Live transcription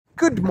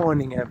Good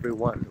morning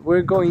everyone.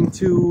 We're going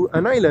to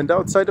an island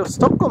outside of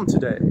Stockholm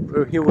today.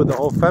 We're here with the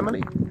whole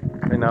family.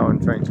 Right now I'm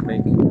trying to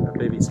make a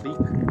baby sleep.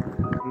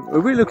 We're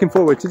really looking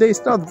forward. Today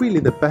it's not really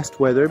the best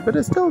weather, but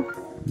it's still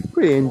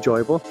pretty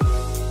enjoyable.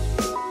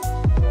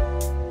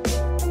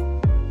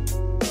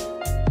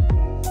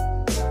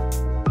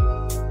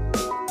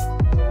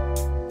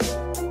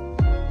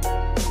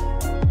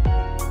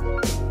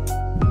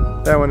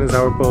 That one is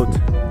our boat.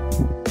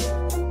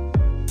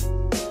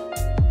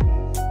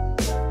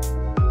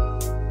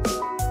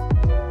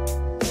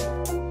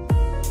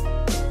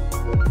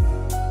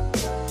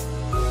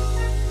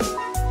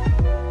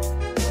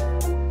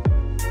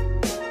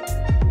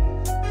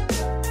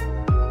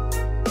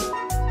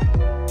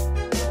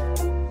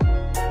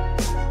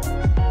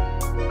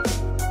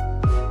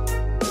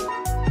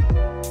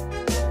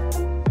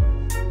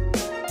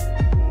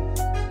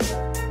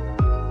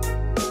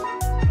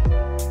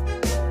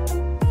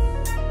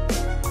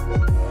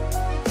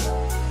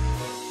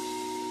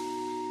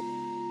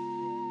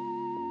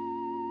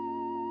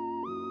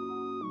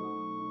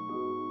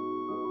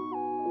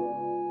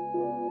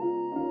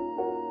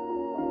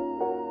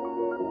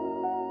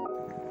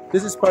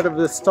 This is part of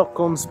the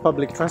Stockholm's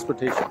public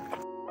transportation.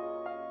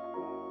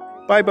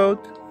 Bye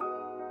boat!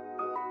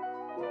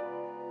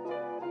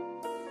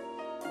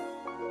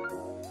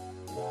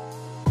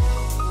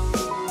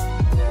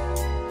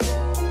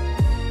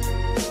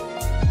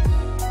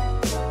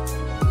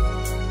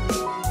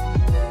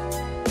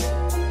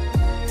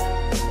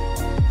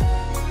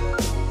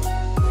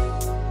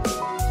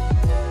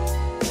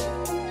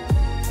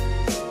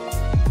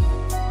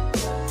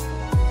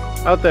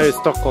 Out there is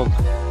Stockholm.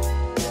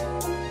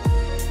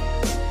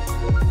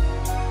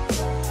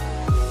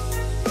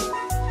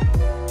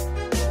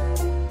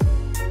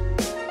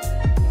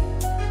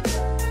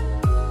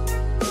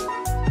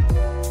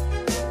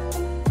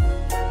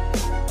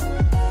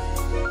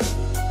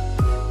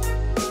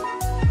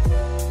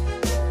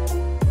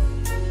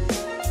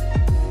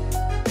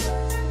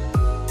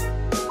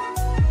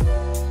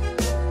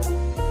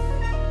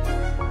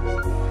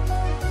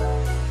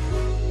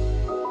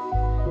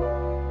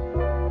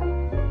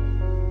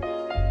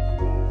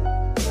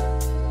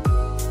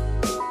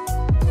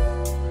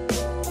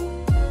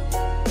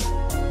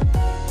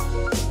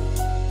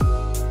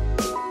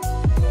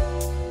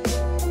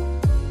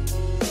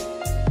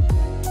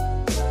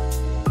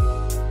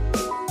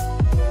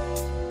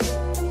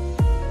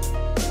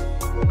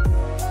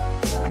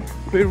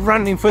 We're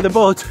running for the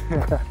boat.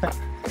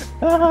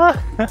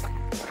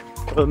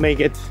 We'll make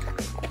it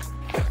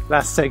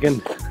last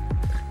second.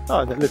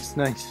 Oh, that looks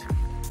nice.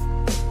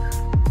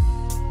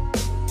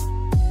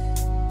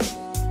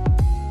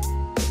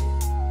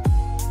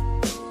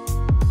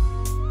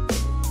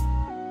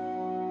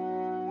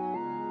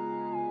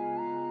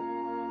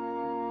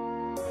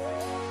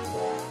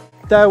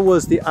 That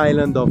was the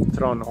island of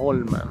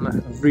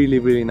Tranholmen.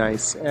 Really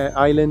nice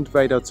island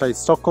right outside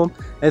Stockholm.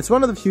 And it's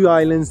one of the few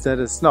islands that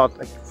is not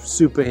like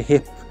super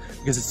hip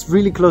because it's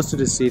really close to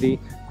the city,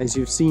 as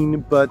you've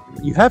seen, but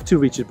you have to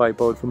reach it by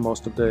boat for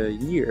most of the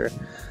year.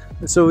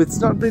 So it's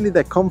not really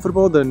that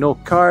comfortable. There are no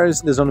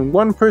cars. There's only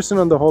one person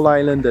on the whole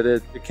island that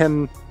it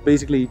can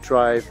basically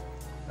drive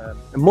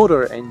a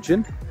motor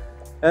engine,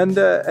 and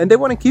they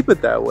want to keep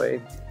it that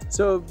way.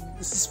 So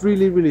this is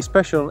really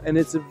special, and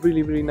it's a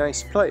really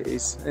nice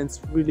place, and it's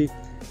really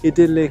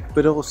idyllic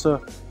but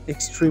also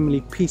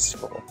extremely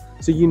peaceful.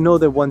 So you know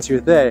that once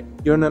you're there,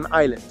 you're on an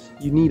island.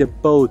 You need a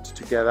boat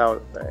to get out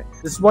of there.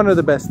 This is one of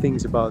the best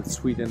things about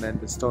Sweden and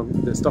the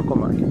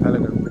Stockholm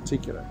archipelago in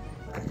particular.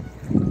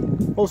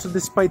 Also,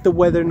 despite the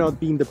weather not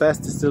being the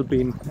best, it's still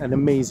been an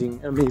amazing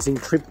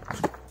trip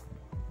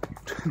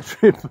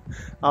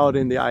out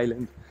in the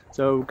island.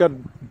 So we got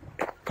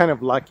kind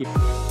of lucky.